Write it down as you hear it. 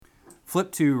Flip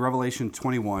to Revelation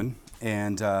 21,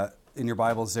 and in your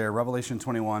Bibles there, Revelation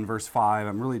 21, verse 5.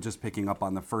 I'm really just picking up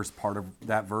on the first part of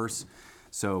that verse.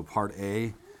 So part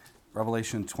A,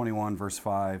 Revelation 21, verse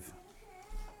 5a,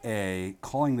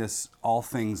 calling this all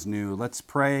things new. Let's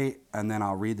pray, and then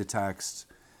I'll read the text,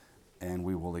 and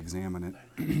we will examine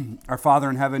it. Our Father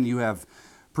in heaven, you have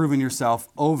proven yourself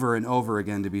over and over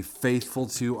again to be faithful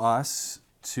to us,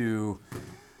 to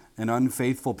an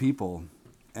unfaithful people.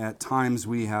 At times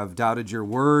we have doubted your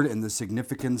word and the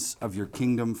significance of your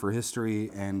kingdom for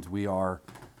history, and we are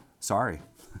sorry.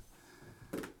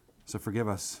 So forgive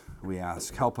us, we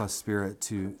ask. Help us, Spirit,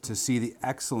 to see the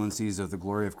excellencies of the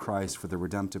glory of Christ for the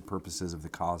redemptive purposes of the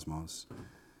cosmos.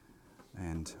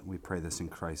 And we pray this in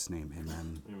Christ's name.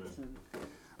 Amen. Amen.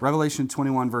 Revelation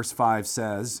 21, verse 5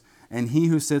 says, "And he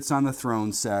who sits on the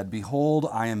throne said, Behold,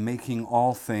 I am making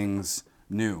all things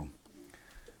new."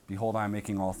 Behold, I am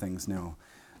making all things new.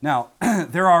 Now,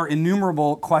 there are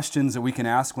innumerable questions that we can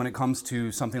ask when it comes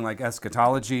to something like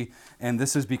eschatology, and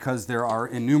this is because there are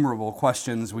innumerable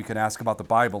questions we could ask about the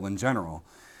Bible in general.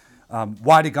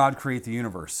 Why did God create the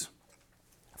universe,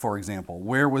 for example?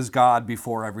 Where was God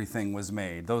before everything was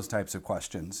made? Those types of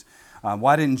questions.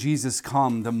 Why didn't Jesus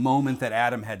come the moment that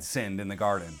Adam had sinned in the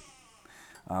garden?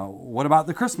 What about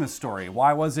the Christmas story?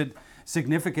 Why was it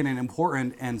significant and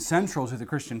important and central to the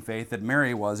Christian faith that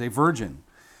Mary was a virgin?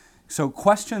 So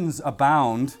questions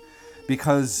abound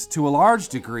because, to a large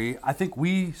degree, I think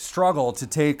we struggle to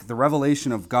take the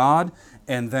revelation of God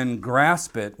and then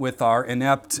grasp it with our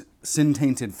inept,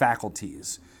 sin-tainted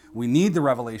faculties. We need the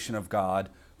revelation of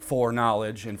God for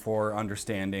knowledge and for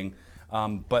understanding,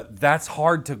 but that's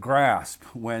hard to grasp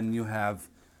when you have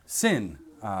sin,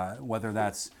 whether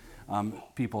that's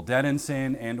people dead in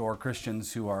sin and or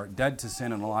Christians who are dead to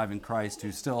sin and alive in Christ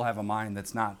who still have a mind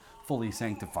that's not fully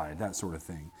sanctified, that sort of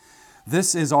thing.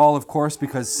 This is all, of course,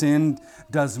 because sin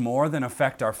does more than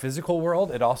affect our physical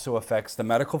world. It also affects the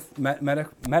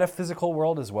metaphysical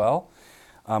world as well.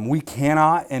 We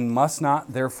cannot and must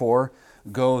not, therefore,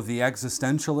 go the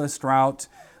existentialist route.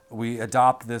 We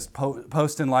adopt this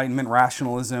post-Enlightenment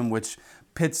rationalism, which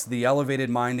pits the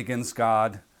elevated mind against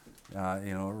God.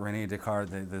 René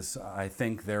Descartes, this I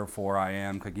think, therefore I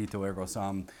am, cogito ergo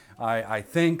sum. I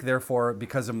think, therefore,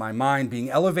 because of my mind being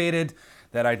elevated,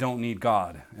 that I don't need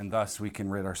God, and thus we can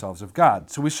rid ourselves of God.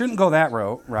 So we shouldn't go that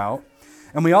route.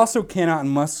 And we also cannot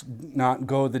and must not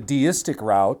go the deistic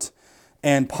route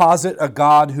and posit a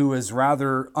God who is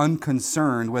rather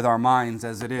unconcerned with our minds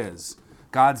as it is.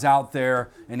 God's out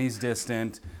there and he's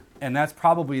distant, and that's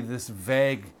probably this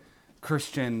vague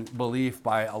Christian belief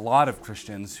by a lot of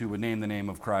Christians who would name the name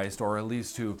of Christ, or at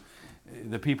least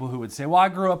the people who would say, well, I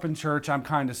grew up in church, I'm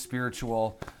kind of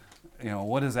spiritual.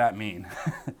 What does that mean?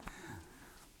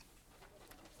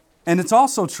 And it's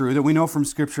also true that we know from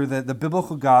Scripture that the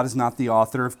biblical God is not the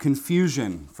author of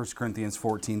confusion, 1 Corinthians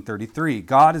 14:33.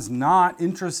 God is not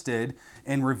interested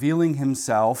in revealing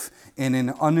himself in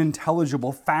an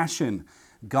unintelligible fashion.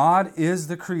 God is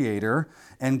the creator,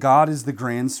 and God is the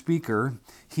grand speaker.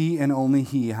 He and only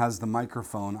he has the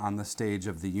microphone on the stage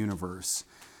of the universe.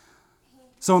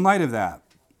 So in light of that,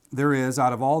 there is,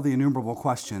 out of all the innumerable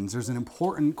questions, there's an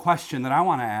important question that I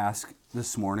want to ask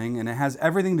this morning, and it has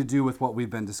everything to do with what we've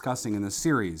been discussing in this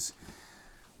series.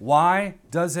 Why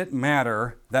does it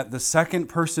matter that the second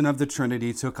person of the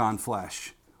Trinity took on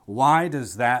flesh? Why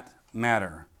does that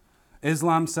matter?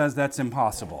 Islam says that's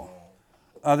impossible.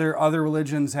 Other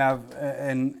religions have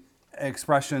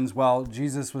expressions, well,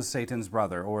 Jesus was Satan's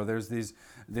brother, or there's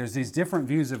these different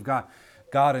views of God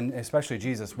and especially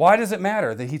Jesus. Why does it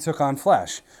matter that he took on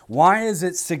flesh? Why is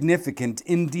it significant,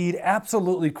 indeed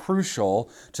absolutely crucial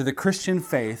to the Christian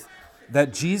faith,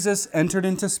 that Jesus entered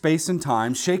into space and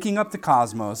time, shaking up the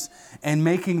cosmos and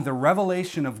making the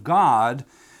revelation of God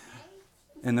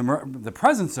and the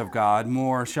presence of God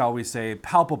more, shall we say,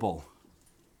 palpable?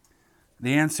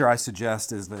 The answer, I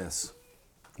suggest, is this.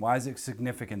 Why is it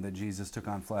significant that Jesus took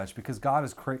on flesh? Because God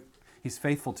he's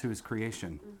faithful to his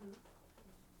creation.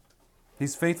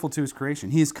 He's faithful to his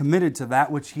creation. He is committed to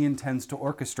that which he intends to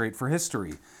orchestrate for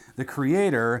history. The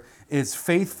Creator is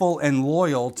faithful and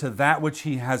loyal to that which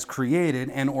he has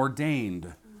created and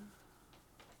ordained.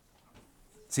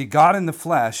 See, God in the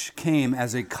flesh came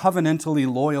as a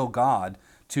covenantally loyal God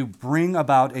to bring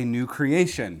about a new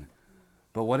creation.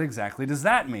 But what exactly does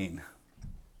that mean?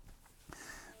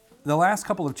 The last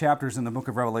couple of chapters in the book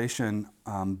of Revelation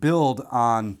build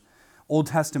on Old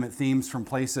Testament themes from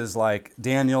places like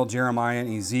Daniel, Jeremiah,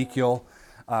 and Ezekiel.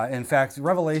 In fact,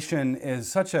 Revelation is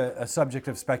such a subject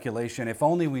of speculation. If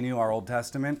only we knew our Old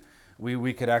Testament,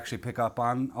 we could actually pick up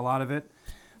on a lot of it.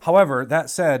 However, that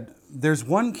said, there's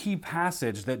one key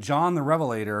passage that John the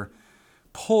Revelator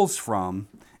pulls from,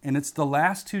 and it's the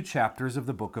last 2 chapters of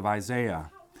the book of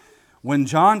Isaiah. When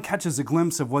John catches a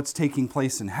glimpse of what's taking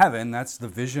place in heaven, that's the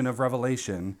vision of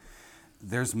Revelation.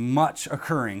 There's much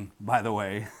occurring, by the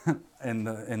way, in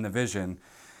the vision.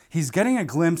 He's getting a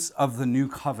glimpse of the new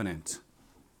covenant,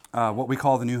 what we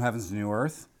call the new heavens and new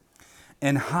earth,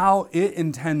 and how it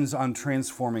intends on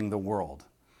transforming the world.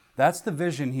 That's the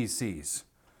vision he sees.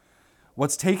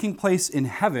 What's taking place in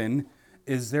heaven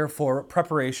is therefore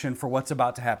preparation for what's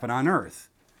about to happen on earth.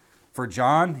 For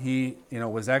John, he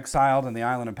was exiled on the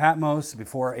island of Patmos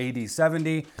before AD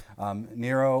 70.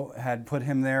 Nero had put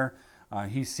him there.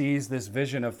 He sees this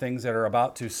vision of things that are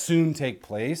about to soon take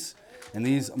place.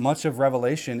 And much of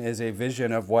Revelation is a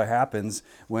vision of what happens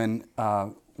when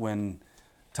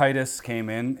Titus came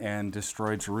in and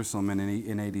destroyed Jerusalem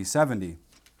in AD 70.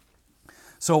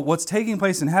 So what's taking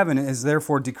place in heaven is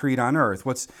therefore decreed on earth.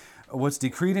 What's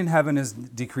decreed in heaven is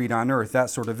decreed on earth,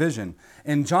 that sort of vision.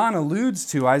 And John alludes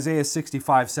to Isaiah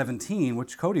 65:17,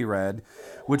 which Cody read,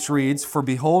 which reads, "For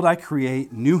behold, I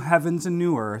create new heavens and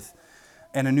new earth,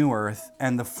 and a new earth,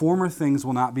 and the former things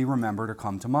will not be remembered or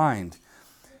come to mind."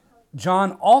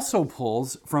 John also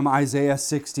pulls from Isaiah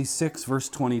 66, verse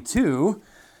 22,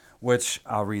 which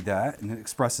I'll read that, and it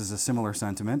expresses a similar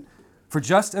sentiment. "For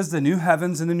just as the new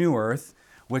heavens and the new earth,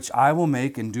 which I will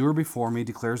make endure before me,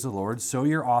 declares the Lord, so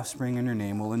your offspring and your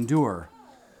name will endure."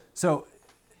 So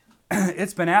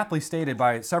it's been aptly stated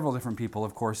by several different people,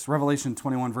 of course. Revelation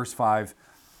 21, verse 5,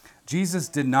 Jesus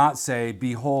did not say,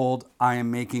 "Behold, I am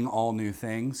making all new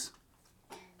things."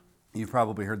 You've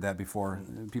probably heard that before.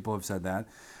 People have said that.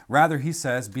 Rather, he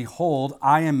says, "Behold,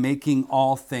 I am making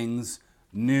all things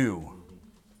new."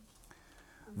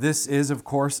 This is, of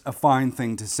course, a fine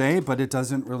thing to say, but it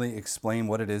doesn't really explain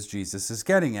what it is Jesus is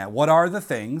getting at. What are the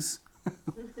things?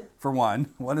 For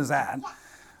one, what is that?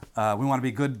 We want to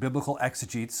be good biblical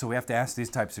exegetes, so we have to ask these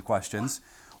types of questions.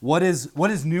 What is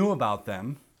new about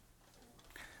them?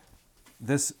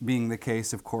 This being the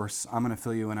case, of course, I'm going to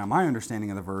fill you in on my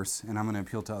understanding of the verse, and I'm going to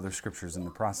appeal to other scriptures in the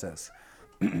process.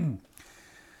 When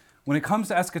it comes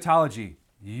to eschatology,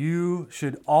 you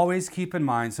should always keep in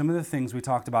mind some of the things we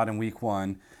talked about in week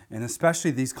 1, and especially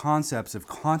these concepts of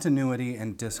continuity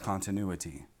and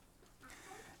discontinuity.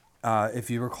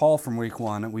 If you recall from week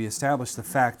 1, we established the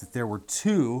fact that there were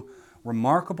 2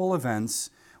 remarkable events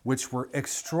which were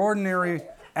extraordinary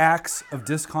acts of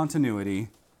discontinuity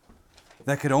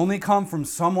that could only come from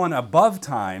someone above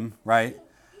time, right,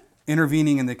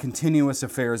 intervening in the continuous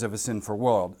affairs of a sinful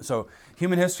world. So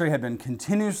human history had been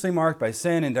continuously marked by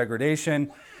sin and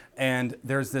degradation, and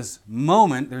there's this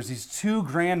moment, there's these 2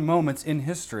 grand moments in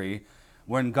history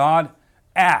when God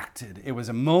acted. It was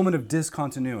a moment of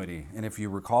discontinuity. And if you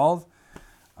recall,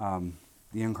 the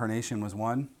incarnation was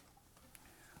one.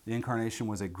 The incarnation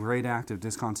was a great act of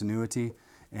discontinuity,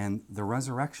 and the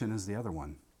resurrection is the other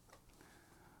one.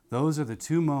 Those are the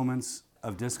 2 moments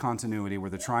of discontinuity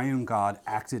where the triune God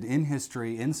acted in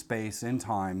history, in space, in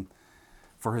time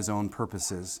for his own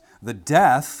purposes. The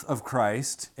death of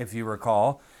Christ, if you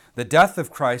recall, the death of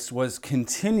Christ was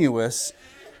continuous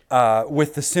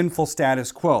with the sinful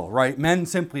status quo, right? Men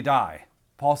simply die.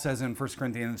 Paul says in 1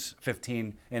 Corinthians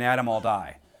 15, "In Adam all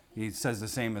die." He says the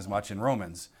same as much in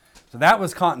Romans. So that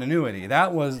was continuity.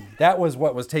 That was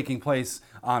what was taking place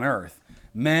on earth.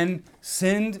 Men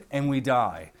sinned and we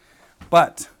die.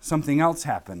 But something else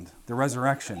happened, the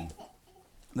resurrection.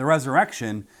 The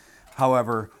resurrection,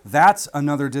 however, that's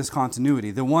another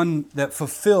discontinuity, the one that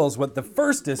fulfills what the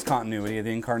first discontinuity of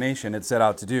the incarnation had set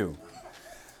out to do.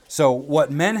 So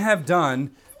what men have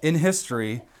done in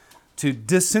history to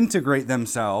disintegrate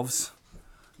themselves,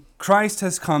 Christ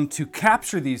has come to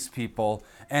capture these people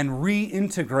and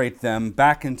reintegrate them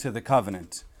back into the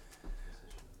covenant.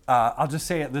 I'll just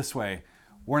say it this way.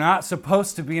 We're not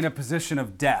supposed to be in a position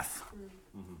of death.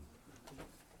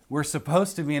 We're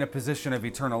supposed to be in a position of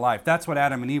eternal life. That's what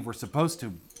Adam and Eve were supposed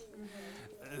to.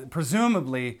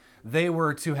 Presumably, they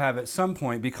were to have at some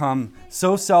point become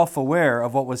so self-aware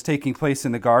of what was taking place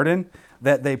in the garden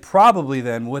that they probably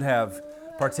then would have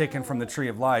partaken from the tree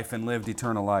of life and lived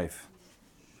eternal life.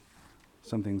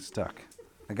 Something's stuck.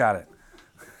 I got it.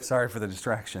 Sorry for the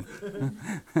distraction.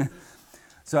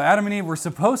 So Adam and Eve were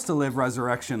supposed to live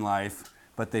resurrection life,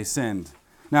 but they sinned.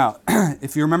 Now,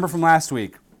 if you remember from last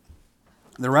week,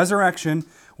 the resurrection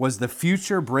was the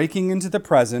future breaking into the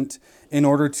present in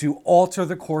order to alter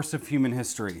the course of human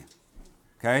history.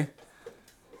 Okay?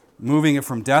 Moving it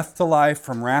from death to life,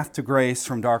 from wrath to grace,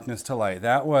 from darkness to light.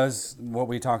 That was what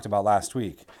we talked about last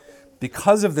week.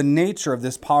 Because of the nature of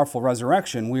this powerful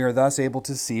resurrection, we are thus able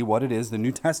to see what it is the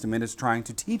New Testament is trying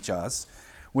to teach us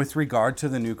with regard to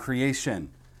the new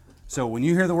creation. So when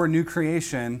you hear the word new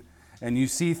creation and you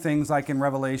see things like in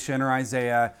Revelation or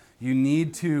Isaiah, you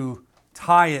need to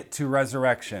tie it to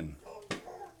resurrection.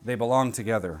 They belong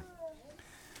together.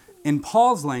 In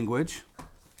Paul's language,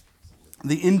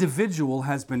 the individual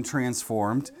has been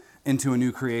transformed into a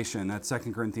new creation. That's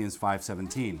 2 Corinthians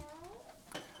 5:17.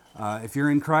 If you're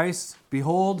in Christ,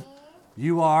 behold,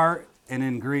 you are, and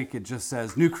in Greek it just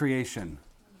says new creation.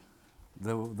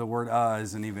 The word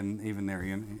isn't even there.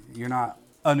 You're not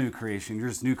a new creation, you're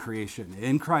just new creation.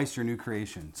 In Christ, you're new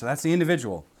creation. So that's the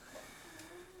individual.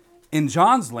 In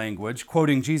John's language,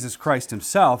 quoting Jesus Christ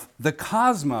himself, the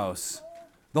cosmos,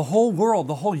 the whole world,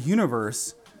 the whole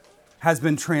universe has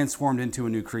been transformed into a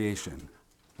new creation.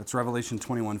 That's Revelation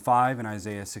 21:5 and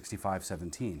Isaiah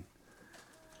 65:17.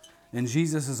 In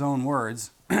Jesus' own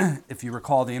words, if you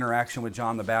recall the interaction with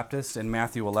John the Baptist in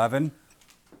Matthew 11,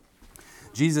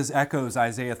 Jesus echoes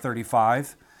Isaiah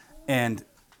 35 and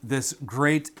this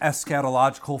great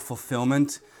eschatological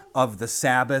fulfillment of the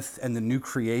Sabbath and the new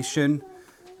creation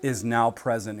is now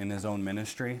present in his own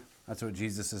ministry. That's what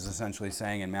Jesus is essentially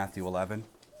saying in Matthew 11.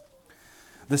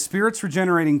 The Spirit's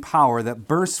regenerating power that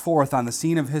bursts forth on the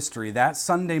scene of history that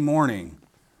Sunday morning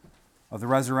of the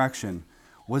resurrection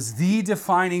was the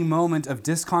defining moment of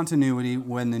discontinuity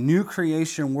when the new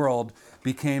creation world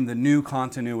became the new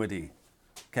continuity.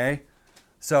 Okay?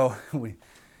 So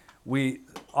we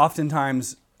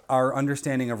oftentimes, our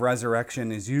understanding of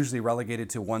resurrection is usually relegated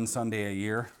to one Sunday a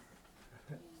year.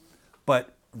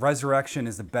 But resurrection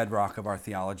is the bedrock of our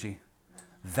theology.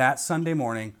 That Sunday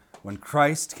morning, when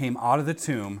Christ came out of the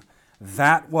tomb,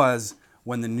 that was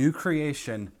when the new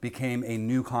creation became a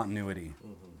new continuity.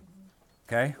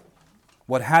 Okay?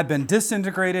 What had been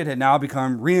disintegrated had now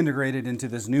become reintegrated into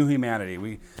this new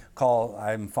humanity.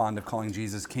 I'm fond of calling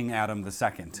Jesus King Adam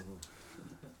II.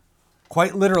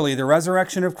 Quite literally, the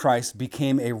resurrection of Christ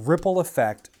became a ripple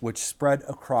effect which spread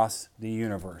across the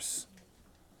universe.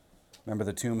 Remember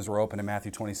the tombs were open in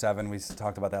Matthew 27. We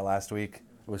talked about that last week.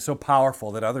 It was so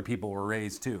powerful that other people were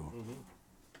raised too. Mm-hmm.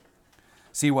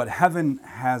 See, what heaven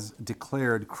has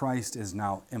declared, Christ is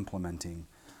now implementing.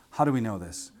 How do we know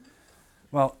this?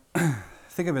 Well,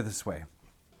 think of it this way.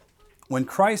 When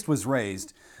Christ was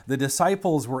raised, the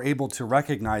disciples were able to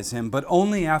recognize him, but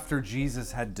only after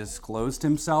Jesus had disclosed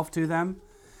himself to them.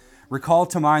 Recall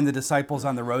to mind the disciples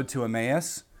on the road to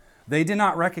Emmaus. They did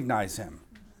not recognize him.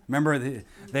 Remember,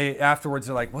 they afterwards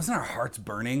are like, wasn't our hearts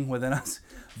burning within us?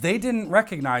 They didn't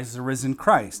recognize the risen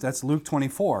Christ. That's Luke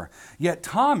 24. Yet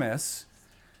Thomas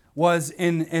was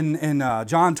in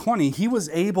John 20, he was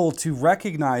able to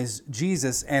recognize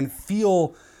Jesus and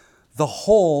feel the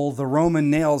hole the Roman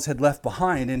nails had left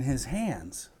behind in his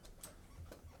hands.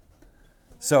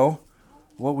 So,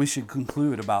 what we should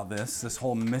conclude about this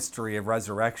whole mystery of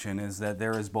resurrection, is that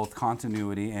there is both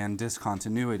continuity and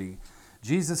discontinuity.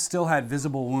 Jesus still had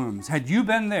visible wounds. Had you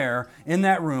been there in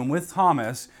that room with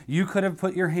Thomas, you could have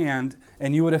put your hand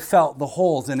and you would have felt the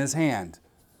holes in his hand.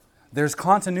 There's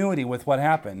continuity with what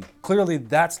happened. Clearly,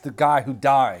 that's the guy who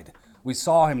died. We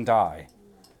saw him die.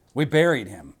 We buried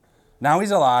him. Now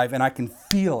he's alive and I can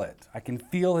feel it. I can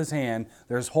feel his hand.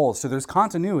 There's holes. So there's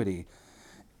continuity.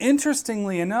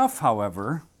 Interestingly enough,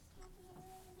 however,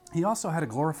 he also had a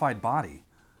glorified body.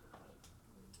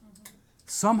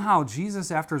 Somehow, Jesus,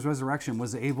 after his resurrection,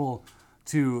 was able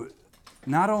to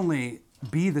not only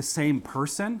be the same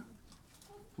person,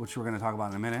 which we're going to talk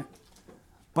about in a minute,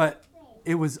 but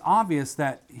it was obvious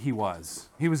that he was.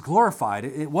 He was glorified.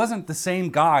 It wasn't the same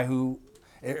guy who,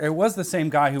 it was the same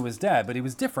guy who was dead, but he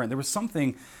was different. There was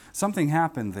something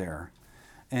happened there.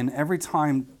 And every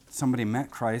time somebody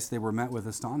met Christ, they were met with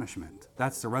astonishment.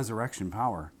 That's the resurrection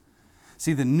power.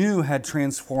 See, the new had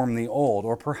transformed the old,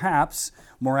 or perhaps,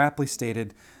 more aptly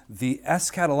stated, the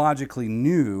eschatologically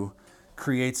new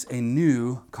creates a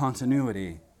new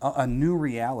continuity, a new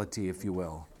reality, if you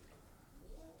will.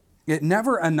 It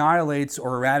never annihilates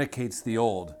or eradicates the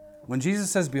old. When Jesus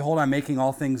says, behold, I'm making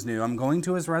all things new, I'm going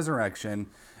to his resurrection,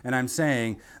 and I'm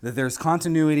saying that there's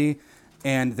continuity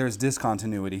and there's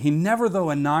discontinuity. He never, though,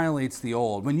 annihilates the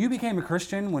old. When you became a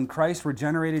Christian, when Christ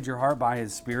regenerated your heart by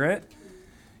his Spirit,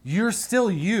 you're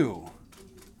still you.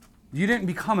 You didn't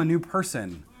become a new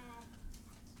person.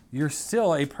 You're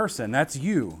still a person. That's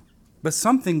you. But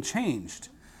something changed.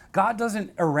 God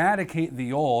doesn't eradicate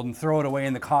the old and throw it away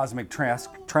in the cosmic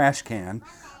trash can.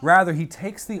 Rather, he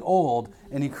takes the old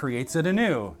and he creates it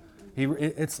anew.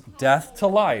 It's death to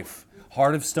life.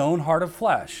 Heart of stone, heart of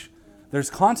flesh. There's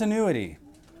continuity.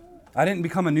 I didn't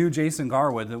become a new Jason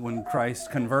Garwood when Christ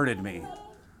converted me.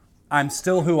 I'm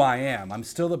still who I am. I'm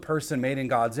still the person made in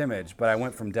God's image, but I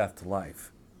went from death to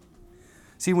life.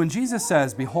 See, when Jesus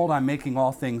says, behold, I'm making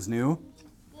all things new,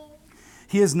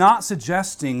 he is not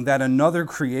suggesting that another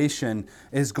creation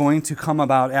is going to come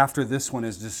about after this one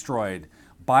is destroyed.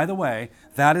 By the way,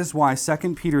 that is why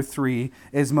 2 Peter 3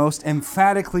 is most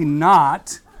emphatically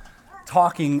not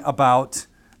talking about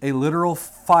a literal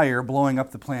fire blowing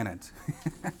up the planet.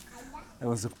 That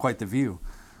was quite the view.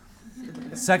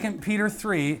 2 Peter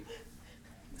 3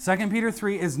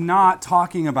 is not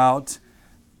talking about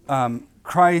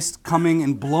Christ coming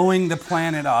and blowing the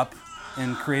planet up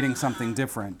and creating something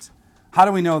different. How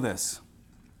do we know this?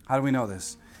 How do we know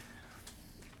this?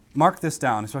 Mark this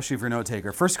down, especially if you're a note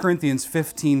taker. 1 Corinthians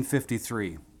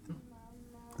 15:53.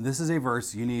 This is a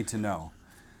verse you need to know.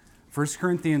 1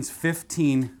 Corinthians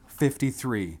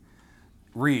 15:53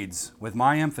 reads, with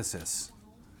my emphasis,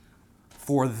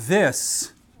 for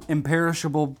this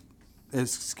perishable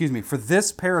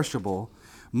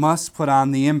must put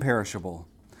on the imperishable,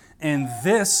 and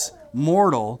this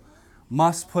mortal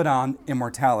must put on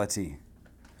immortality.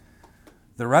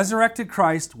 The resurrected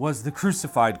Christ was the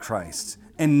crucified Christ,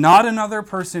 and not another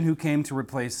person who came to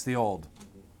replace the old.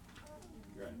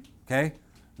 Okay?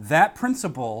 That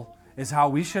principle is how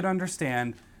we should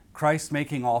understand Christ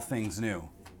making all things new.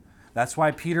 That's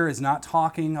why Peter is not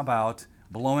talking about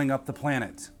blowing up the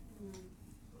planet.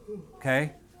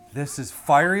 Okay? This is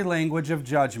fiery language of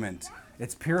judgment.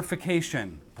 It's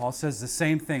purification. Paul says the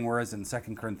same thing, whereas in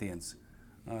 2 Corinthians,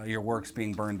 your works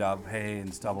being burned up, hay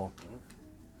and stubble.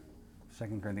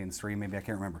 2 Corinthians 3, maybe, I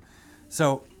can't remember.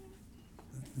 So,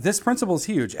 this principle is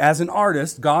huge. As an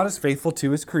artist, God is faithful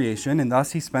to his creation, and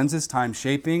thus he spends his time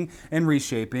shaping and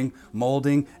reshaping,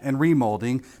 molding and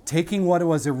remolding, taking what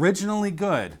was originally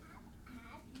good,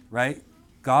 right?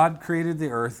 God created the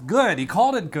earth good. He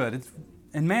called it good,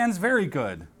 and man's very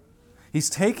good. He's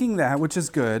taking that which is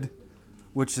good,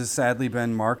 which has sadly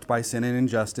been marked by sin and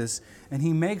injustice, and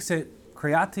he makes it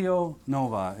creatio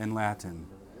nova in Latin,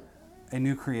 a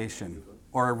new creation,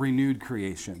 or a renewed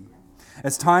creation.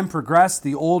 As time progressed,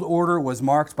 the old order was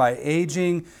marked by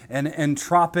aging and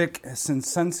entropic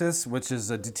synthesis, which is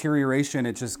a deterioration.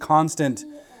 It's just constant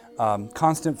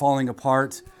falling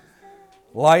apart.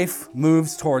 Life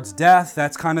moves towards death.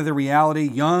 That's kind of the reality.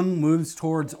 Young moves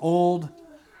towards old.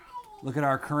 Look at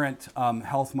our current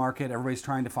health market. Everybody's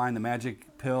trying to find the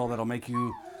magic pill that'll make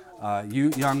you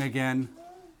young again.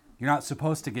 You're not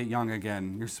supposed to get young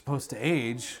again. You're supposed to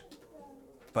age,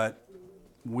 but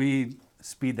we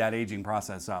speed that aging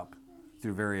process up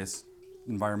through various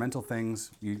environmental things,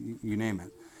 you name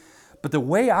it. But the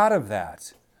way out of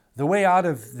that, the way out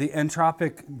of the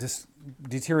entropic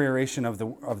deterioration of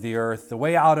the earth, the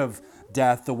way out of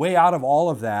death, the way out of all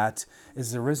of that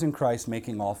is the risen Christ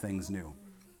making all things new.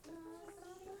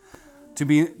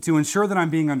 To ensure that I'm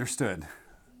being understood,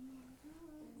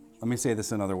 let me say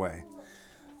this another way.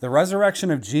 The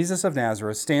resurrection of Jesus of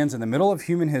Nazareth stands in the middle of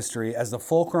human history as the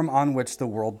fulcrum on which the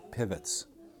world pivots.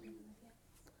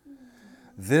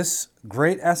 This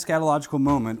great eschatological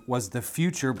moment was the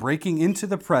future breaking into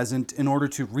the present in order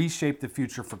to reshape the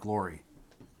future for glory.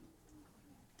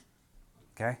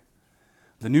 Okay?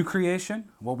 The new creation,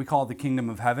 what we call the kingdom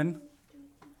of heaven,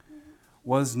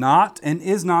 was not and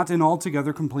is not an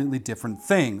altogether completely different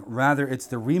thing. Rather, it's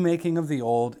the remaking of the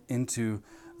old into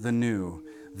the new.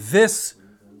 This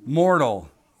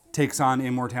mortal takes on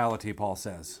immortality, Paul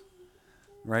says.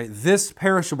 Right? This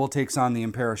perishable takes on the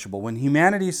imperishable. When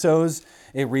humanity sows,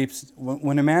 it reaps.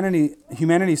 When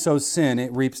humanity sows sin,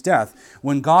 it reaps death.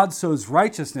 When God sows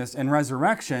righteousness and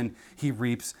resurrection, he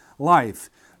reaps life.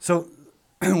 So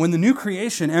when the new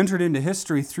creation entered into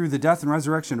history through the death and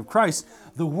resurrection of Christ,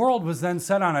 the world was then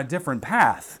set on a different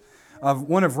path, of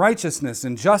one of righteousness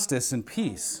and justice and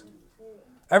peace.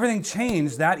 Everything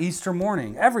changed that Easter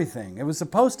morning. Everything. It was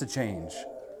supposed to change.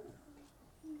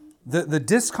 The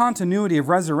discontinuity of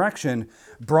resurrection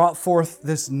brought forth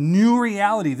this new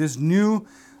reality, this new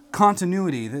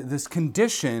continuity, this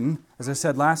condition, as I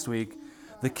said last week,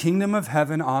 the kingdom of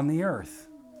heaven on the earth.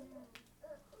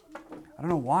 I don't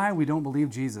know why we don't believe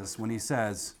Jesus when he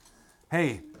says,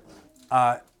 hey,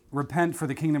 repent for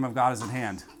the kingdom of God is at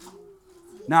hand.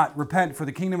 Not repent for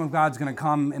the kingdom of God's going to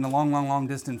come in a long, long, long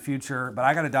distant future, but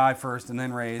I got to die first and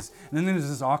then raise. And then there's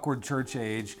this awkward church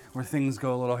age where things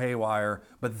go a little haywire,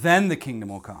 but then the kingdom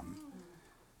will come.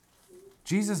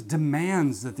 Jesus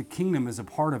demands that the kingdom is a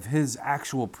part of his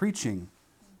actual preaching.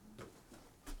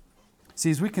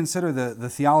 See, as we consider the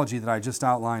theology that I just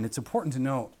outlined, it's important to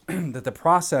note that the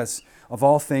process of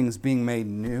all things being made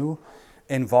new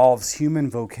involves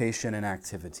human vocation and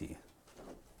activity.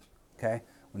 Okay?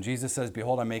 When Jesus says,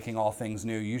 behold, I'm making all things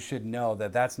new, you should know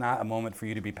that that's not a moment for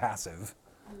you to be passive.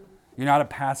 You're not a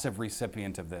passive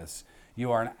recipient of this.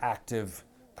 You are an active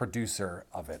producer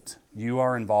of it. You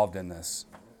are involved in this.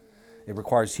 It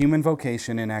requires human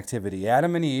vocation and activity.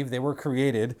 Adam and Eve, they were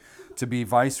created to be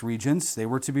vice regents. They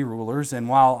were to be rulers. And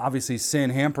while obviously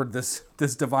sin hampered this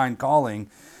divine calling,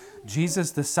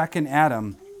 Jesus, the second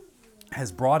Adam,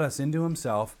 has brought us into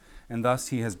himself, and thus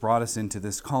he has brought us into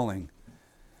this calling.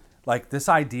 Like this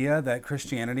idea that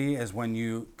Christianity is when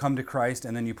you come to Christ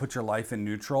and then you put your life in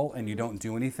neutral and you don't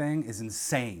do anything is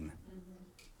insane.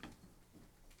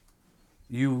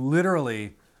 You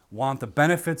literally want the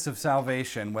benefits of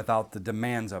salvation without the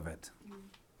demands of it.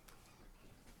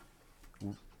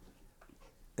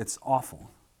 It's awful.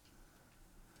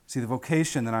 See, the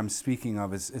vocation that I'm speaking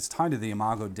of is tied to the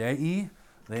imago Dei,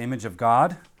 the image of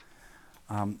God.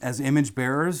 As image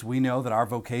bearers, we know that our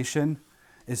vocation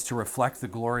is to reflect the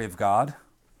glory of God,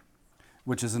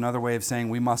 which is another way of saying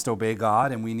we must obey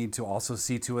God, and we need to also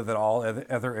see to it that all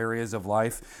other areas of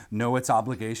life know its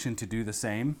obligation to do the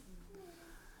same.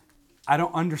 I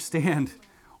don't understand,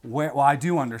 well, I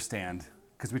do understand,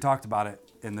 because we talked about it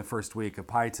in the first week of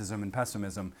pietism and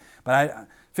pessimism, but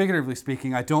figuratively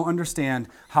speaking, I don't understand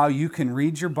how you can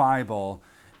read your Bible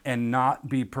and not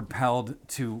be propelled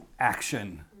to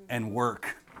action and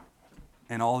work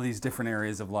in all these different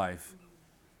areas of life.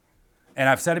 And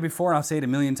I've said it before, and I'll say it a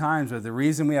million times, but the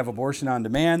reason we have abortion on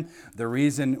demand, the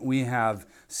reason we have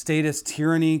statist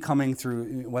tyranny coming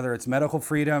through, whether it's medical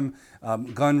freedom,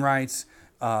 gun rights,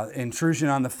 intrusion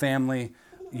on the family,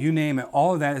 you name it,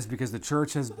 all of that is because the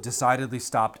church has decidedly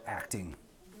stopped acting.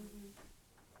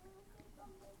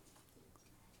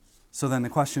 So then the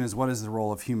question is, what is the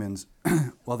role of humans?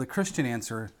 Well, the Christian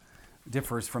answer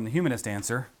differs from the humanist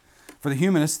answer. For the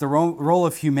humanists, the role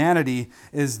of humanity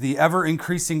is the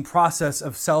ever-increasing process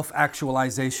of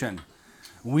self-actualization.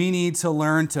 We need to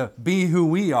learn to be who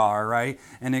we are, right?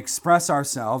 And express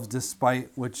ourselves despite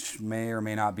which may or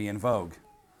may not be in vogue.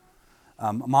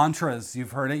 Mantras,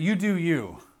 you've heard it. You do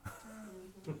you.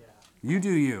 You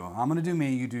do you. I'm going to do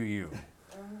me, you do you.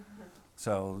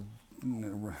 So,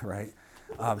 right?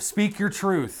 Speak your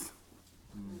truth.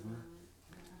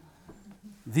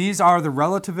 These are the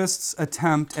relativists'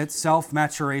 attempt at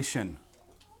self-maturation.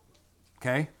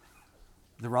 Okay?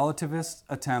 The relativists'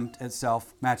 attempt at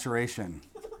self-maturation.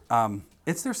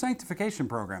 It's their sanctification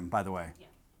program, by the way.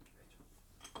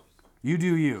 You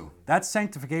do you. That's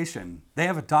sanctification. They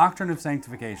have a doctrine of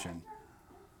sanctification.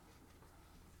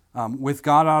 With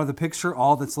God out of the picture,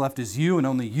 all that's left is you, and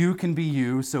only you can be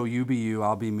you, so you be you,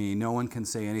 I'll be me. No one can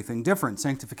say anything different.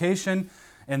 Sanctification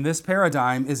in this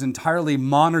paradigm is entirely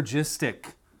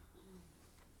monergistic.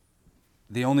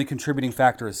 The only contributing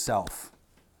factor is self.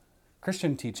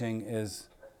 Christian teaching is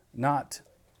not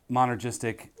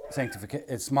monergistic sanctification.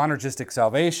 It's monergistic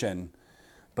salvation,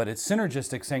 but it's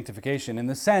synergistic sanctification in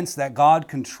the sense that God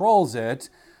controls it,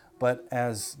 but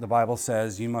as the Bible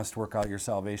says, you must work out your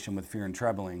salvation with fear and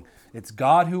trembling. It's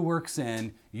God who works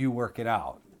in, you work it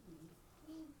out.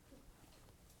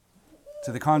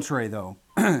 To the contrary, though,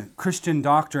 Christian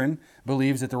doctrine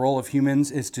believes that the role of humans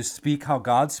is to speak how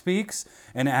God speaks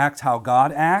and act how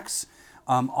God acts.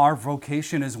 Our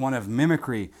vocation is one of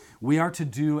mimicry. We are to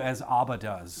do as Abba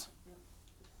does.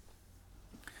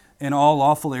 In all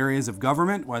lawful areas of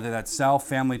government, whether that's self,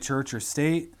 family, church, or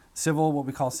state, civil, what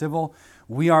we call civil,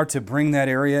 we are to bring that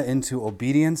area into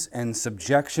obedience and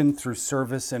subjection through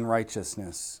service and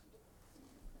righteousness.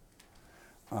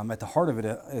 At the heart of it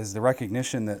is the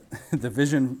recognition that the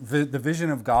vision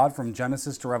of God from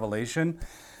Genesis to Revelation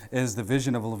is the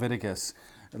vision of Leviticus.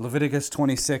 Leviticus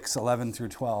 26, 11 through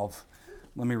 12.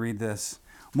 Let me read this.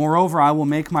 Moreover, I will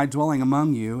make my dwelling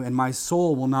among you, and my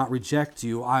soul will not reject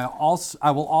you. I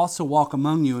will also walk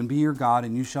among you and be your God,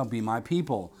 and you shall be my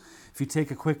people. If you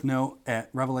take a quick note at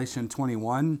Revelation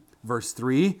 21, verse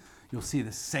 3, you'll see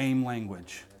the same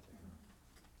language.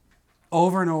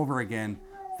 Over and over again,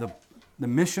 the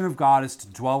mission of God is to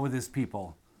dwell with his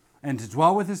people, and to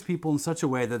dwell with his people in such a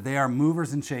way that they are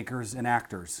movers and shakers and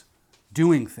actors,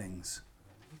 doing things.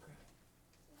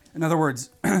 In other words,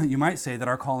 you might say that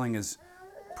our calling is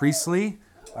priestly,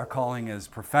 our calling is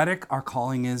prophetic, our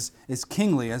calling is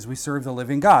kingly as we serve the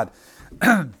living God.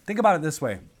 Think about it this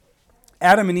way.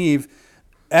 Adam and Eve,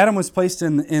 Adam was placed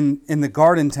in the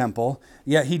garden temple,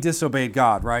 yet he disobeyed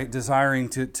God, right? Desiring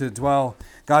to dwell,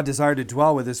 God desired to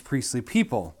dwell with his priestly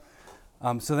people.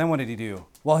 So then what did he do?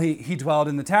 Well, he dwelled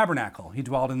in the tabernacle. He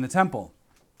dwelled in the temple.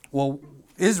 Well,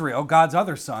 Israel, God's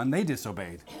other son, they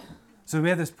disobeyed. So we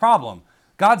have this problem.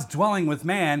 God's dwelling with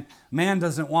man. Man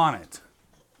doesn't want it.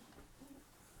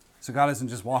 So God doesn't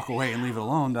just walk away and leave it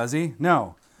alone, does he?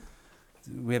 No.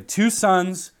 We have two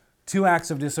sons, two acts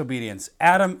of disobedience,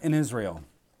 Adam and Israel.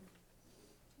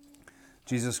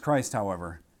 Jesus Christ,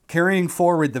 however, carrying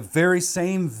forward the very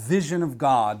same vision of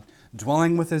God,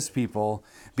 dwelling with his people,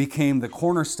 became the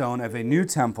cornerstone of a new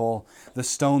temple, the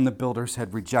stone the builders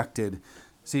had rejected.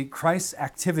 See, Christ's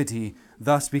activity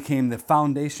thus became the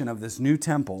foundation of this new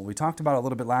temple. We talked about it a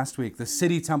little bit last week, the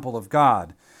city temple of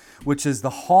God, which is the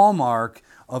hallmark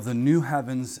of the new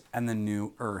heavens and the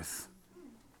new earth.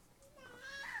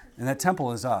 And that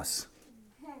temple is us.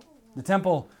 The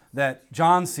temple that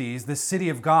John sees, the city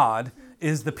of God,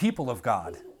 is the people of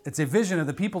God. It's a vision of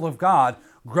the people of God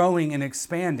growing and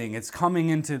expanding. It's coming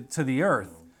into the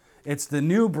earth. It's the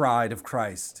new bride of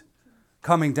Christ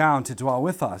coming down to dwell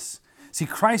with us. See,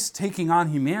 Christ taking on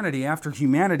humanity after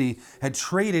humanity had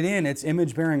traded in its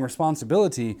image-bearing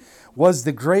responsibility was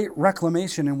the great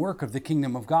reclamation and work of the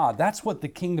kingdom of God. That's what the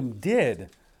kingdom did.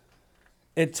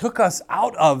 It took us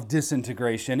out of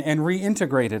disintegration and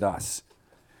reintegrated us.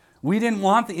 We didn't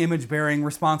want the image-bearing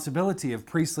responsibility of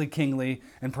priestly, kingly,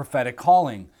 and prophetic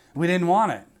calling. We didn't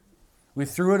want it. We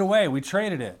threw it away. We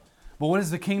traded it. But what does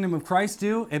the kingdom of Christ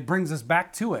do? It brings us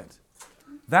back to it.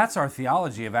 That's our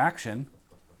theology of action.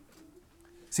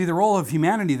 See, the role of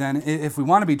humanity then, if we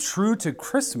want to be true to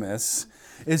Christmas,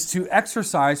 is to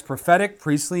exercise prophetic,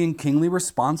 priestly, and kingly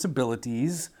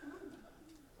responsibilities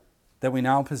that we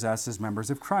now possess as members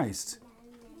of Christ.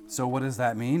 So what does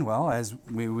that mean? Well, as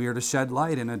we are to shed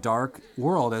light in a dark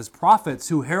world as prophets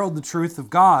who herald the truth of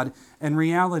God and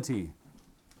reality.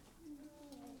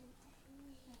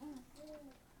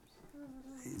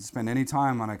 You spend any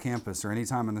time on a campus or any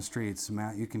time on the streets,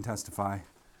 Matt, you can testify.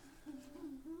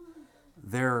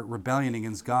 Their rebellion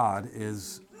against God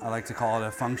is, I like to call it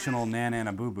a functional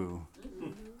na-na-na-boo-boo.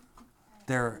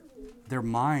 Their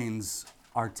minds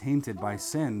are tainted by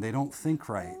sin. They don't think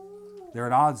right. They're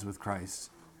at odds with Christ.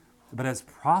 But as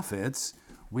prophets,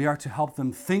 we are to help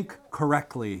them think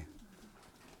correctly,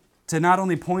 to not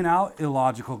only point out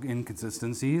illogical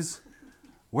inconsistencies.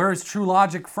 Where is true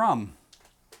logic from?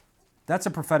 That's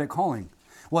a prophetic calling.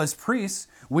 Well, as priests,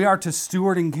 we are to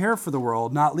steward and care for the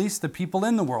world, not least the people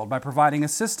in the world, by providing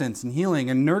assistance and healing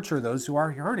and nurture those who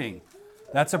are hurting.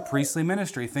 That's a priestly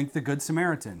ministry. Think the Good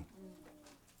Samaritan.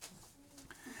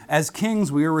 As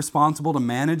kings, we are responsible to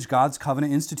manage God's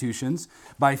covenant institutions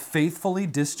by faithfully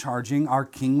discharging our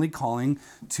kingly calling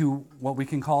to what we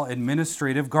can call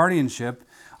administrative guardianship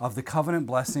of the covenant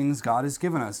blessings God has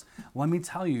given us. Let me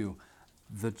tell you,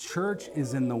 the church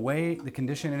is in the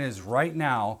condition it is right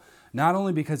now, not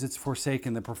only because it's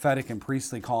forsaken the prophetic and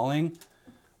priestly calling,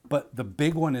 but the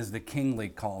big one is the kingly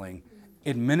calling,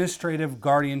 administrative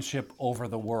guardianship over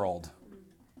the world.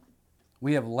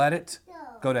 We have let it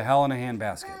go to hell in a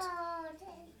handbasket.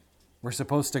 We're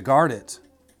supposed to guard it.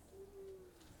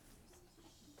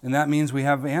 And that means we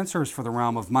have answers for the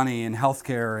realm of money and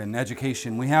healthcare and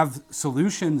education. We have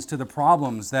solutions to the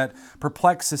problems that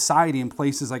perplex society in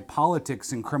places like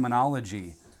politics and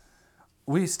criminology.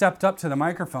 We stepped up to the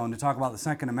microphone to talk about the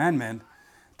Second Amendment,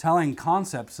 telling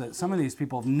concepts that some of these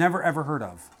people have never ever heard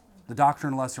of. The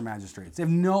doctrine of lesser magistrates. They have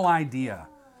no idea.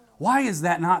 Why is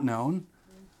that not known?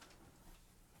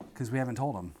 Because we haven't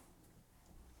told them.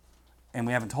 And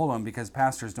we haven't told them because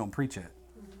pastors don't preach it.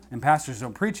 And pastors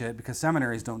don't preach it because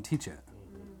seminaries don't teach it.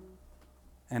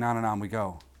 And on we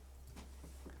go.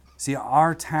 See,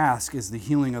 our task is the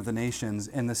healing of the nations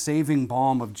and the saving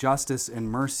balm of justice and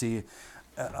mercy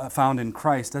found in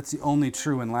Christ. That's the only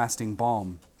true and lasting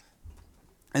balm.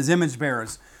 As image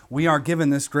bearers, we are given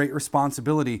this great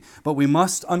responsibility, but we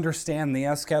must understand the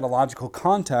eschatological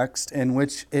context in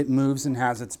which it moves and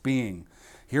has its being.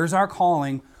 Here's our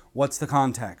calling. What's the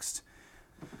context?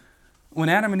 When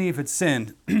Adam and Eve had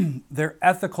sinned, their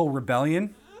ethical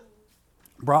rebellion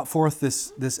brought forth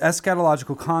this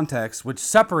eschatological context which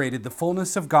separated the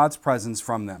fullness of God's presence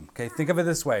from them. Okay, think of it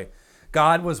this way.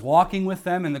 God was walking with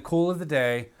them in the cool of the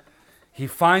day. He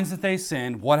finds that they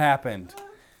sinned. What happened?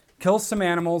 Kills some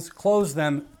animals, clothes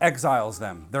them, exiles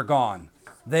them. They're gone.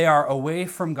 They are away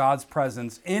from God's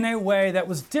presence in a way that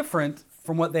was different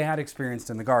from what they had experienced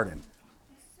in the garden.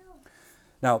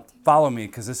 Now, follow me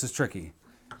because this is tricky.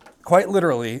 Quite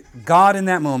literally, God in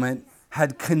that moment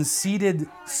had conceded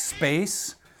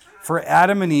space for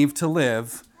Adam and Eve to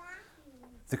live,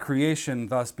 the creation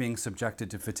thus being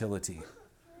subjected to fertility.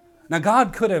 Now,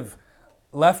 God could have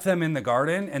left them in the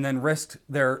garden and then risked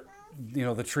the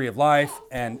tree of life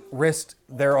and risked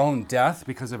their own death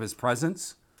because of his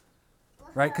presence,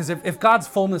 right? Because if God's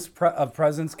fullness of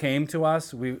presence came to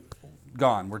us, we're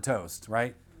toast,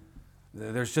 right?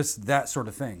 There's just that sort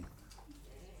of thing.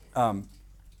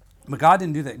 But God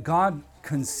didn't do that. God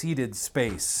conceded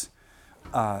space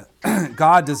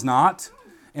God does not,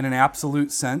 in an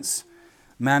absolute sense,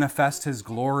 manifest his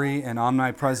glory and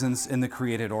omnipresence in the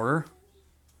created order.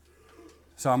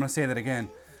 So I'm going to say that again.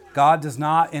 God does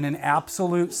not, in an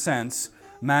absolute sense,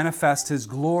 manifest his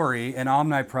glory and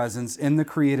omnipresence in the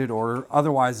created order.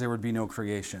 Otherwise, there would be no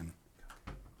creation.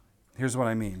 Here's what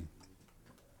I mean.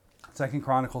 2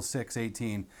 Chronicles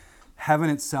 6:18. Heaven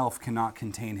itself cannot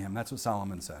contain him. That's what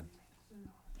Solomon said.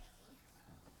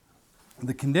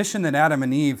 The condition that Adam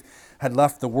and Eve had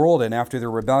left the world in after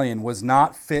their rebellion was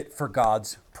not fit for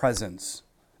God's presence.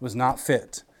 It was not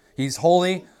fit. He's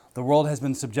holy. The world has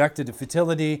been subjected to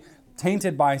futility,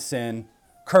 tainted by sin,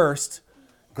 cursed.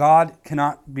 God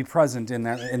cannot be present in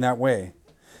that way.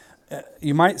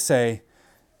 You might say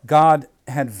God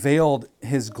had veiled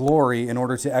his glory in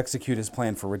order to execute his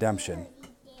plan for redemption.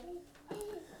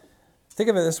 Think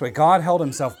of it this way. God held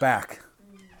himself back.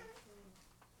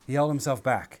 He held himself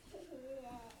back.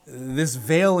 This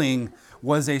veiling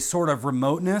was a sort of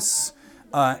remoteness,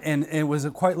 and it was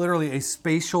quite literally a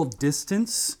spatial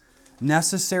distance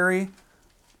necessary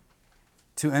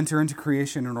to enter into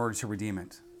creation in order to redeem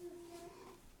it.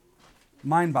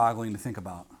 Mind-boggling to think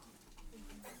about.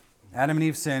 Adam and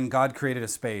Eve sinned, God created a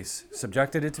space,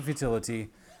 subjected it to futility,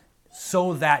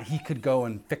 so that he could go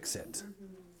and fix it.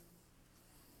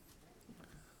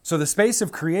 So the space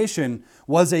of creation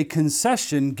was a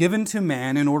concession given to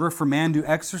man in order for man to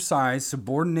exercise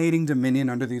subordinating dominion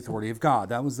under the authority of God.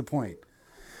 That was the point.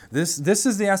 This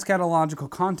is the eschatological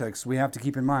context we have to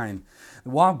keep in mind.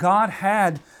 While God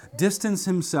had distanced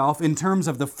himself in terms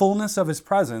of the fullness of his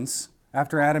presence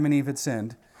after Adam and Eve had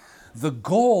sinned, the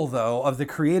goal, though, of the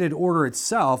created order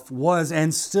itself was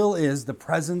and still is the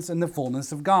presence and the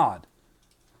fullness of God.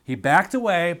 He backed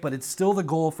away, but it's still the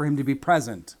goal for him to be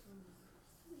present.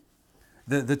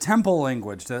 The temple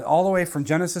language, all the way from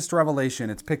Genesis to Revelation,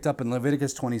 it's picked up in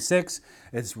Leviticus 26,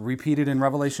 it's repeated in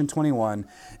Revelation 21,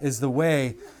 is the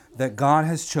way that God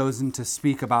has chosen to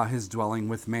speak about his dwelling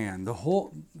with man.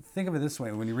 Think of it this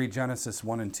way, when you read Genesis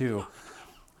 1 and 2,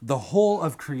 the whole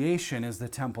of creation is the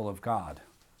temple of God.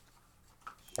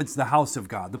 It's the house of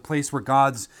God, the place where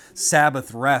God's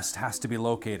Sabbath rest has to be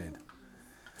located.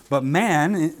 But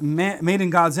man, made in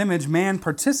God's image, man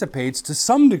participates to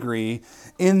some degree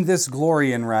in this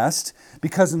glory and rest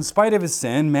because in spite of his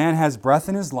sin, man has breath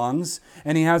in his lungs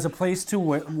and he has a place to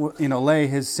lay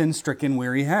his sin-stricken,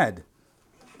 weary head.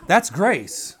 That's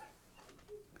grace.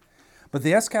 But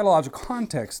the eschatological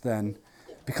context then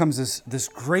becomes this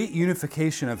great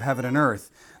unification of heaven and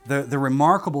earth, the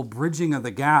remarkable bridging of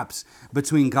the gaps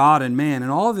between God and man,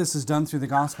 and all of this is done through the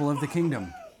gospel of the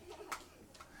kingdom.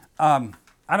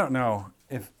 I don't know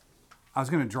if I was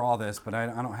going to draw this, but I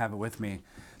don't have it with me.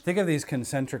 Think of these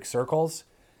concentric circles,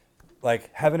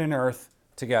 like heaven and earth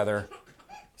together.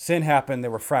 Sin happened, they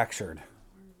were fractured.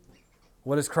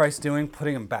 What is Christ doing?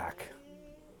 Putting them back.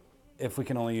 If we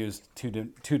can only use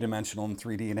two-dimensional and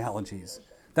 3D analogies.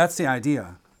 That's the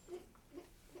idea.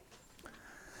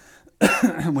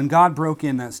 When God broke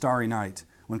in that starry night,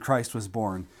 when Christ was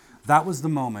born, that was the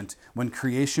moment when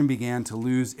creation began to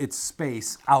lose its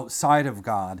space outside of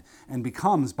God and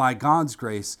becomes, by God's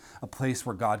grace, a place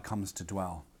where God comes to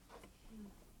dwell.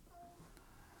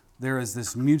 There is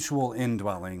this mutual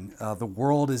indwelling. The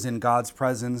world is in God's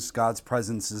presence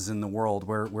is in the world,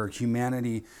 where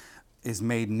humanity is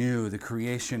made new, the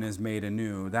creation is made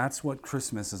anew. That's what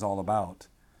Christmas is all about.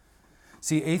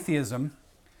 See, atheism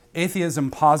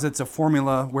posits a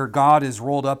formula where God is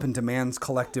rolled up into man's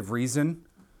collective reason.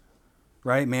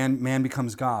 Right? Man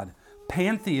becomes God.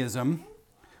 Pantheism,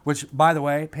 which, by the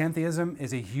way, pantheism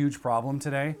is a huge problem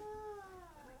today.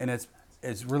 And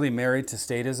it's really married to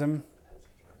statism.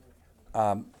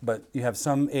 But you have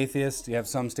some atheists, you have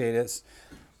some statists,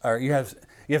 or you have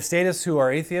statists who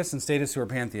are atheists and statists who are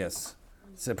pantheists.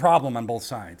 It's a problem on both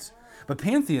sides. But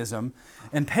pantheism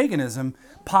and paganism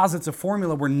posits a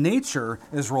formula where nature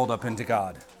is rolled up into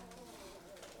God.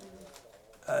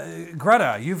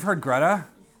 Greta, you've heard Greta.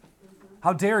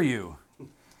 How dare you?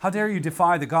 How dare you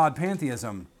defy the God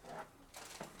pantheism?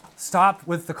 Stop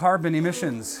with the carbon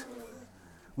emissions.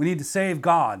 We need to save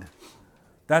God.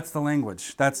 That's the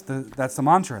language. That's the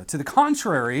mantra. To the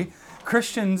contrary,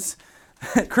 Christian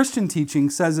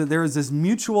teaching says that there is this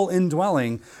mutual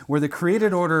indwelling where the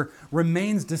created order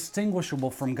remains distinguishable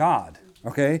from God.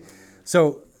 Okay?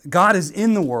 So God is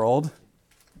in the world,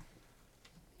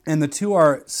 and the two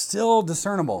are still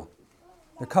discernible.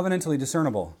 They're covenantally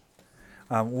discernible.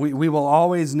 We will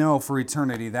always know for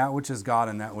eternity that which is God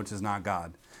and that which is not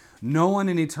God. No one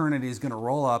in eternity is going to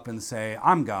roll up and say,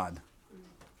 I'm God.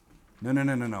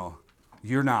 No.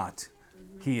 You're not.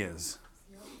 He is.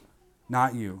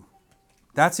 Not you.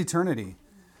 That's eternity.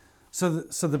 So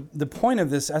the point of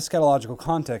this eschatological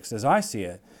context, as I see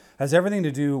it, has everything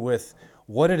to do with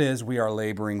what it is we are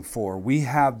laboring for. We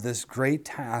have this great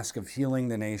task of healing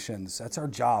the nations. That's our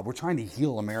job. We're trying to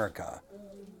heal America.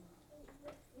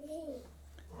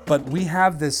 But we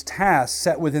have this task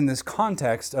set within this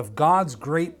context of God's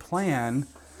great plan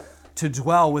to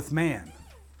dwell with man.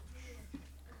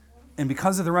 And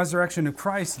because of the resurrection of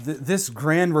Christ, this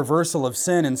grand reversal of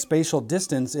sin and spatial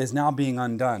distance is now being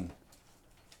undone.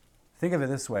 Think of it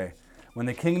this way. When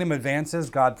the kingdom advances,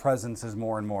 God's presence is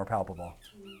more and more palpable.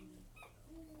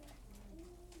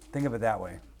 Think of it that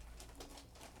way.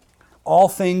 All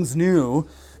things new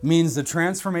means the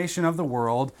transformation of the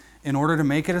world in order to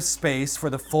make it a space for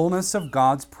the fullness of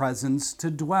God's presence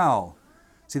to dwell.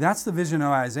 See, that's the vision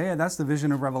of Isaiah. That's the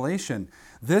vision of Revelation.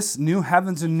 This new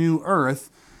heavens and new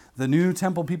earth, the new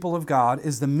temple people of God,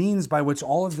 is the means by which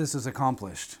all of this is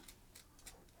accomplished.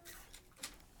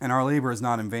 And our labor is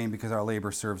not in vain because our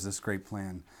labor serves this great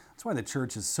plan. That's why the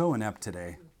church is so inept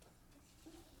today.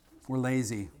 We're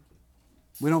lazy.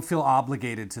 We don't feel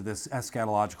obligated to this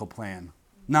eschatological plan.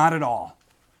 Not at all.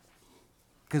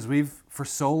 Because we've, for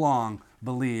so long,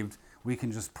 believed we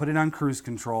can just put it on cruise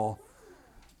control,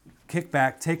 kick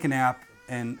back, take a nap,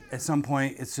 and at some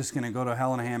point it's just going to go to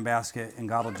hell in a handbasket and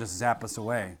God will just zap us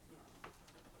away.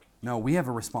 No, we have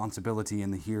a responsibility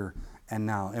in the here and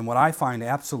now. And what I find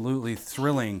absolutely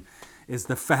thrilling is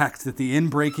the fact that the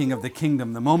inbreaking of the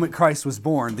kingdom, the moment Christ was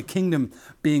born, the kingdom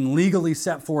being legally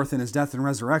set forth in his death and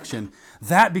resurrection,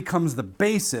 that becomes the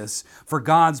basis for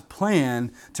God's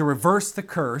plan to reverse the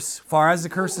curse, far as the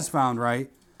curse is found, right?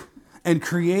 And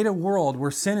create a world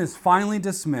where sin is finally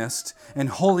dismissed and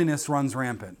holiness runs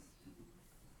rampant.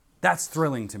 That's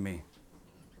thrilling to me.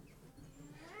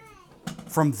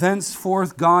 From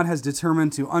thenceforth, God has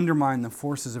determined to undermine the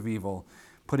forces of evil,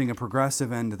 putting a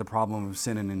progressive end to the problem of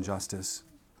sin and injustice.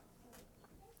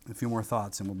 A few more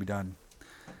thoughts and we'll be done.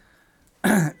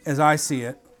 As I see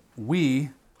it, we,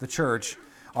 the church,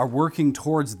 are working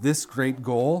towards this great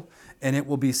goal, and it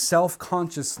will be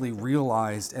self-consciously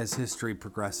realized as history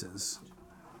progresses.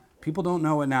 People don't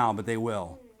know it now, but they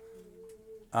will.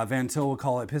 Van Til will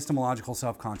call it epistemological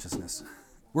self-consciousness.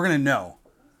 We're going to know.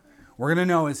 We're going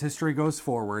to know as history goes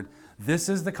forward, this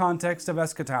is the context of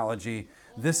eschatology,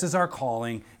 this is our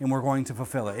calling, and we're going to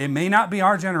fulfill it. It may not be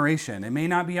our generation, it may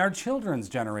not be our children's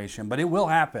generation, but it will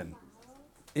happen.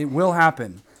 It will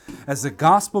happen. As the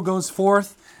gospel goes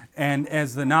forth, and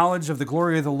as the knowledge of the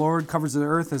glory of the Lord covers the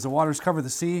earth, as the waters cover the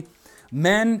sea,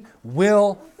 men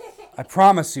will, I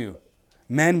promise you,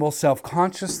 men will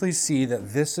self-consciously see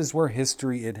that this is where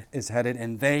history is headed,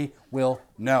 and they will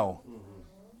know.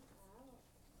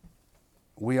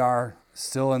 We are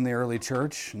still in the early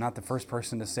church, not the first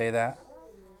person to say that.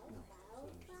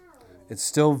 It's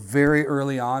still very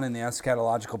early on in the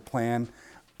eschatological plan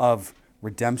of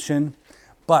redemption,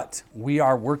 but we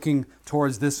are working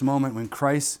towards this moment when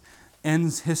Christ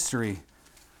ends history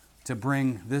to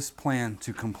bring this plan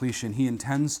to completion. He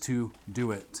intends to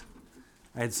do it.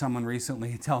 I had someone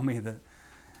recently tell me that,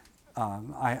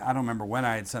 I don't remember when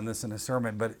I had said this in a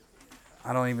sermon, but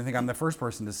I don't even think I'm the first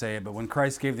person to say it, but when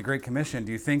Christ gave the Great Commission,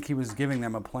 do you think he was giving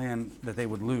them a plan that they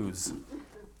would lose?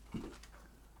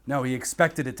 No, he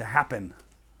expected it to happen.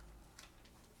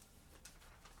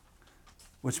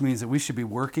 Which means that we should be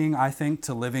working, I think,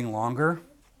 to living longer.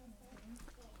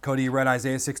 Cody, you read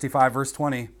Isaiah 65, verse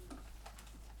 20.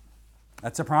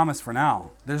 That's a promise for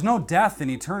now. There's no death in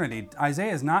eternity.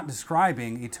 Isaiah is not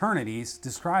describing eternity, he's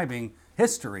describing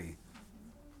history.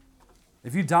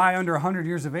 If you die under 100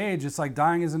 years of age, it's like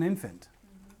dying as an infant.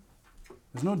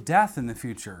 There's no death in the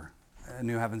future,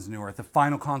 new heavens, new earth, the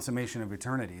final consummation of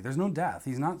eternity. There's no death.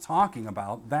 He's not talking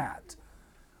about that.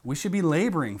 We should be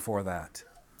laboring for that.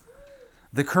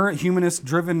 The current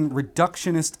humanist-driven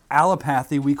reductionist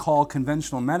allopathy we call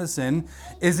conventional medicine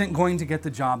isn't going to get the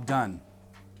job done.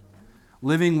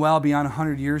 Living well beyond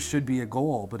 100 years should be a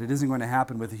goal, but it isn't going to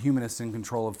happen with a humanist in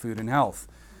control of food and health,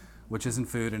 which isn't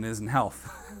food and isn't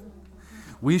health.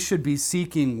 We should be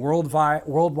seeking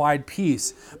worldwide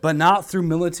peace, but not through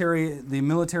the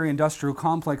military-industrial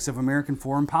complex of American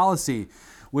foreign policy,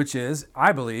 which is,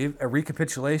 I believe, a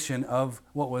recapitulation of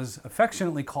what was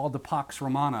affectionately called the Pax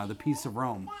Romana, the peace of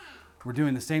Rome. We're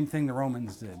doing the same thing the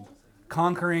Romans did,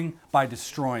 conquering by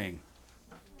destroying.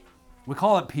 We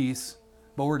call it peace,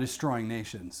 but we're destroying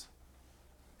nations.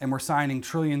 And we're signing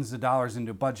trillions of dollars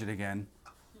into a budget again,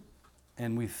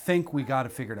 and we think we got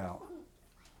it figured out.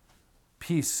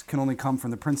 Peace can only come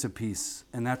from the Prince of Peace,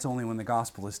 and that's only when the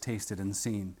gospel is tasted and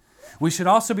seen. We should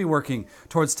also be working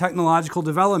towards technological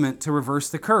development to reverse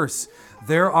the curse.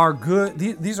 These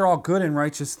are all good and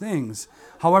righteous things.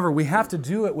 However, we have to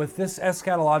do it with this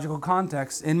eschatological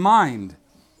context in mind.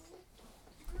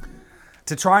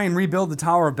 To try and rebuild the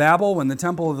Tower of Babel when the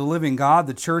temple of the living God,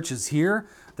 the church, is here,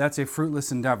 that's a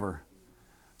fruitless endeavor.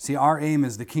 See, our aim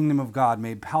is the kingdom of God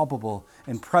made palpable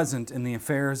and present in the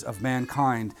affairs of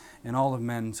mankind, in all of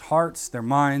men's hearts, their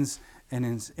minds, and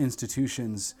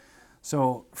institutions.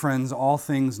 So, friends, all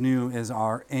things new is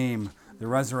our aim. The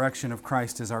resurrection of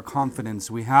Christ is our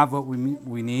confidence. We have what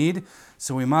we need,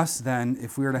 so we must then,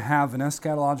 if we are to have an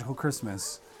eschatological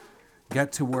Christmas,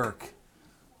 get to work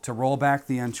to roll back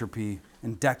the entropy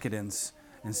and decadence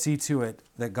and see to it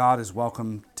that God is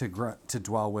welcome to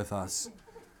dwell with us.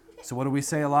 So what do we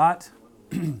say a lot?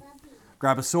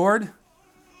 Grab a sword,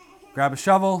 grab a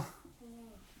shovel,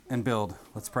 and build.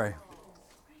 Let's pray.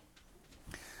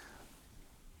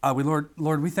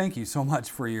 Lord, we thank you so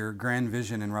much for your grand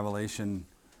vision in Revelation,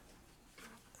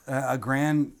 a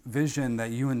grand vision that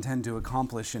you intend to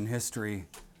accomplish in history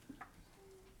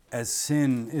as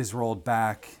sin is rolled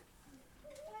back,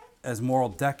 as moral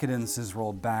decadence is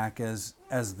rolled back, as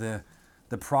the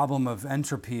problem of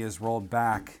entropy is rolled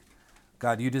back.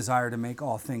 God, you desire to make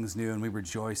all things new, and we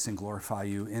rejoice and glorify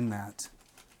you in that.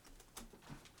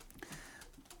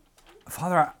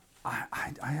 Father, I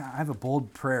have a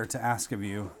bold prayer to ask of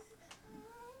you,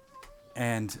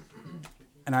 and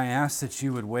I ask that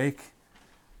you would wake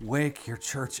your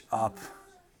church up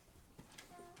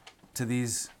to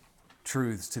these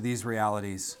truths, to these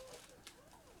realities.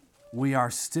 We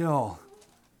are still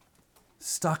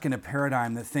stuck in a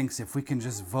paradigm that thinks if we can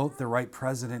just vote the right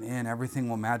president in, everything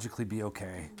will magically be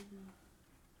okay.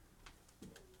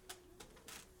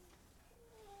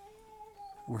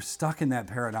 We're stuck in that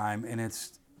paradigm, and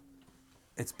it's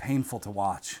painful to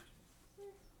watch.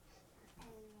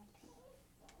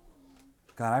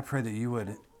 God, I pray that you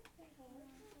would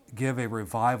give a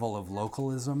revival of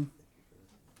localism,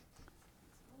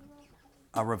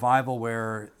 a revival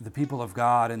where the people of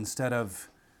God, instead of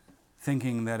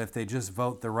thinking that if they just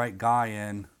vote the right guy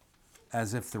in,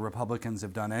 as if the Republicans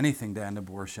have done anything to end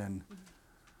abortion,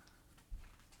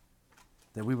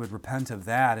 that we would repent of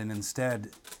that and instead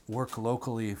work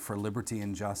locally for liberty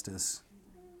and justice.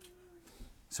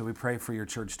 So we pray for your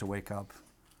church to wake up,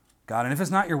 God. And if it's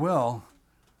not your will,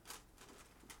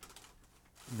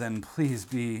 then please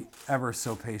be ever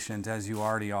so patient as you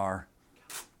already are,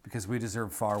 because we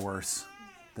deserve far worse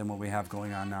than what we have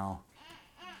going on now.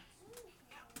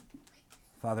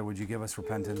 Father, would you give us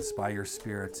repentance by your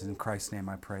Spirit? In Christ's name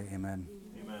I pray, amen.